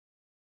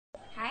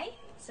Hi,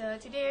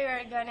 so today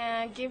we're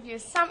gonna give you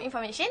some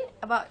information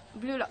about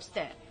blue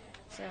lobster.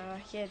 So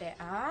here they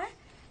are.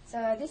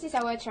 So this is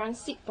our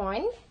transit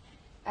point.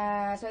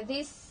 So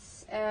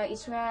this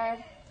is where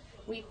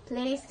we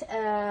placed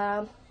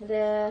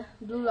the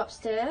blue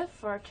lobster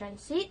for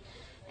transit.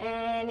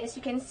 And as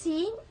you can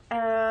see,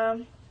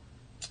 there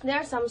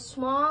are some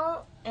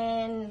small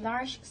and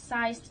large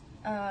sized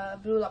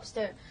blue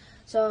lobster.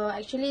 So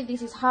actually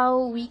this is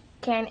how we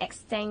can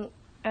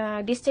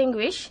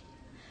distinguish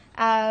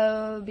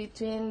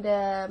between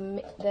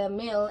the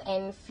male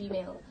and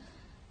female.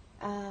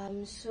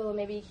 So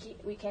maybe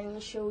we can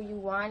show you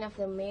one of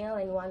the male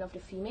and one of the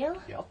female.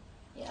 Yeah.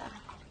 Yeah.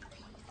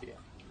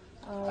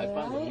 I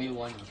found the male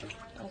one.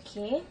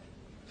 Okay.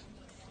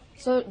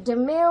 So the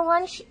male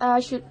one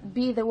should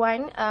be the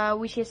one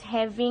which is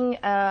having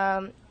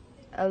a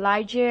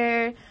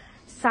larger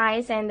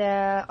size and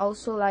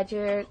also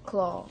larger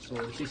claw. So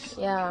this is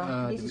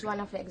this is one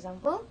of the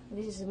example.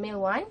 This is the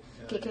male one.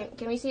 Okay,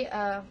 can we see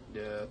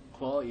the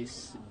claw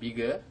is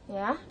bigger.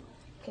 Yeah.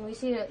 Can we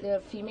see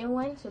the female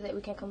one so that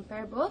we can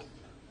compare both?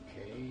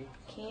 Okay.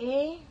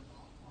 Okay.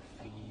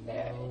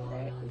 Female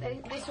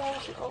one. This one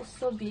should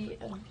also be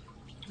a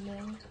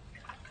male.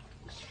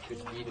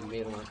 Should be the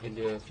male one and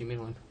the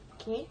female one.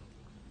 Okay.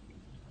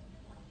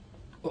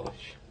 Oh,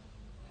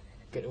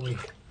 get away.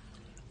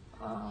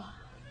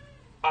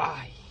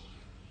 Aye.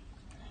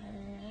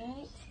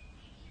 Alright.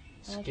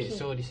 Okay,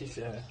 so this is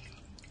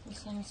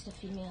this one is the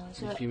female.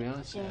 So the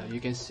female. yeah.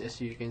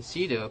 As you can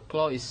see, the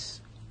claw is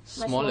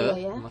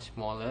much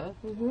smaller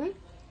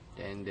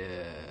than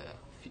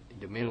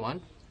the male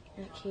one.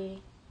 Okay.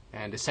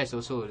 And the size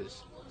also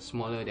is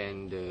smaller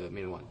than the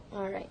male one.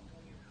 Alright.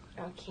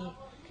 Okay.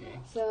 Okay.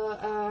 So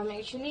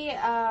actually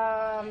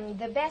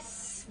the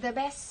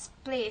best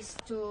place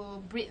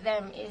to breed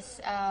them is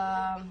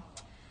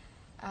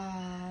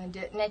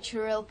the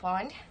natural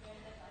pond.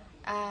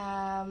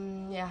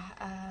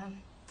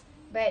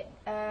 But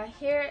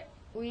here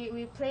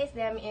we place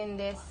them in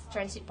this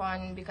transit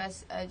pond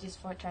because just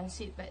for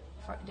transit, but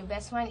for the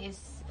best one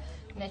is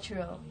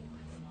natural.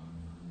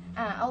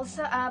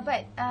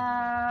 But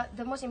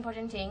the most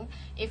important thing,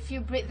 if you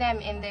breed them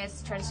in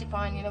this transit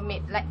pond,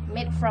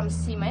 made from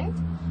cement,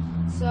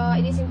 so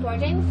it is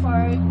important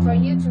for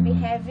you to be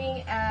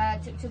having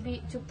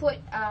to put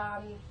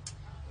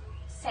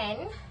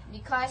sand,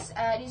 because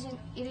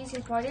it is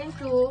important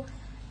to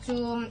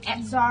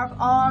absorb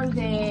all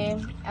the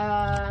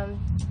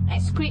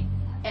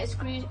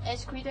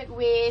excreted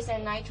waste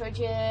and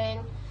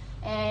nitrogen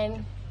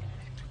and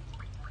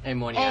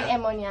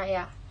ammonia.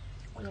 Yeah.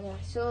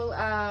 So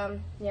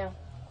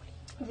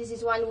this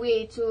is one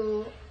way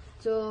to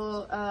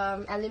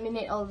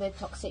eliminate all the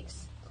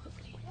toxics.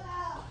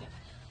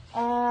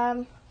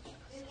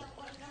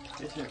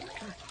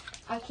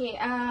 Okay.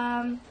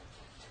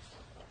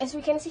 As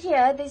we can see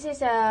here, this is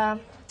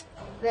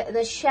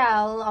the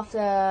shell of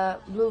the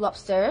blue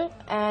lobster,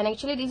 and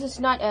actually this is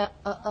not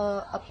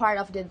a part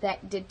of the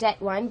dead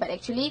one, but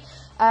actually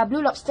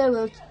blue lobster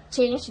will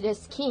change the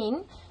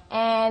skin,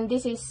 and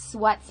this is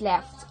what's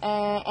left.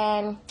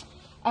 And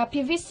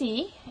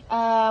PVC,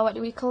 what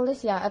do we call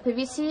this? Yeah, a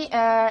PVC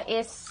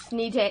is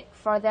needed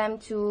for them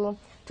to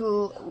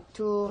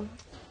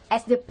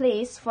as the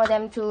place for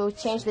them to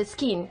change the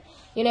skin,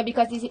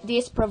 because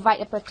this provide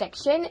a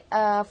protection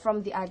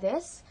from the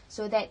others,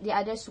 so that the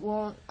others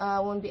won't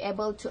be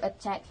able to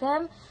attack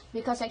them,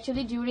 because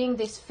actually during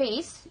this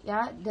phase,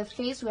 the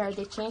phase where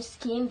they change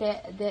skin,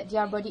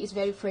 their body is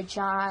very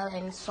fragile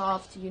and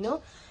soft,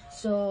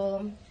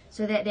 so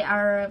that they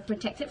are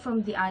protected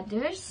from the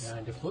others.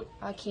 The food.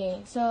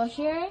 Okay, so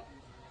here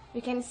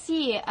we can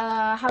see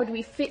how do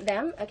we feed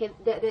them. Okay,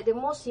 the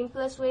most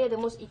simplest way, the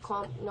most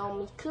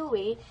economical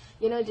way,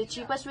 the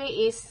cheapest way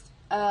is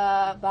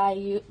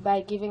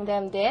by giving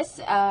them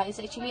this. It's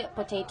actually a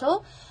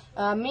potato.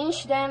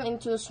 Mince them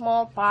into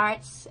small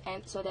parts,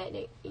 and so that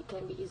it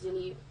can be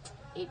easily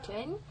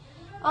eaten.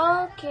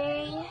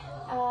 Okay,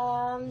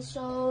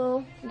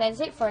 so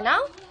that's it for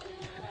now.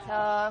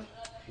 So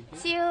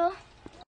see you.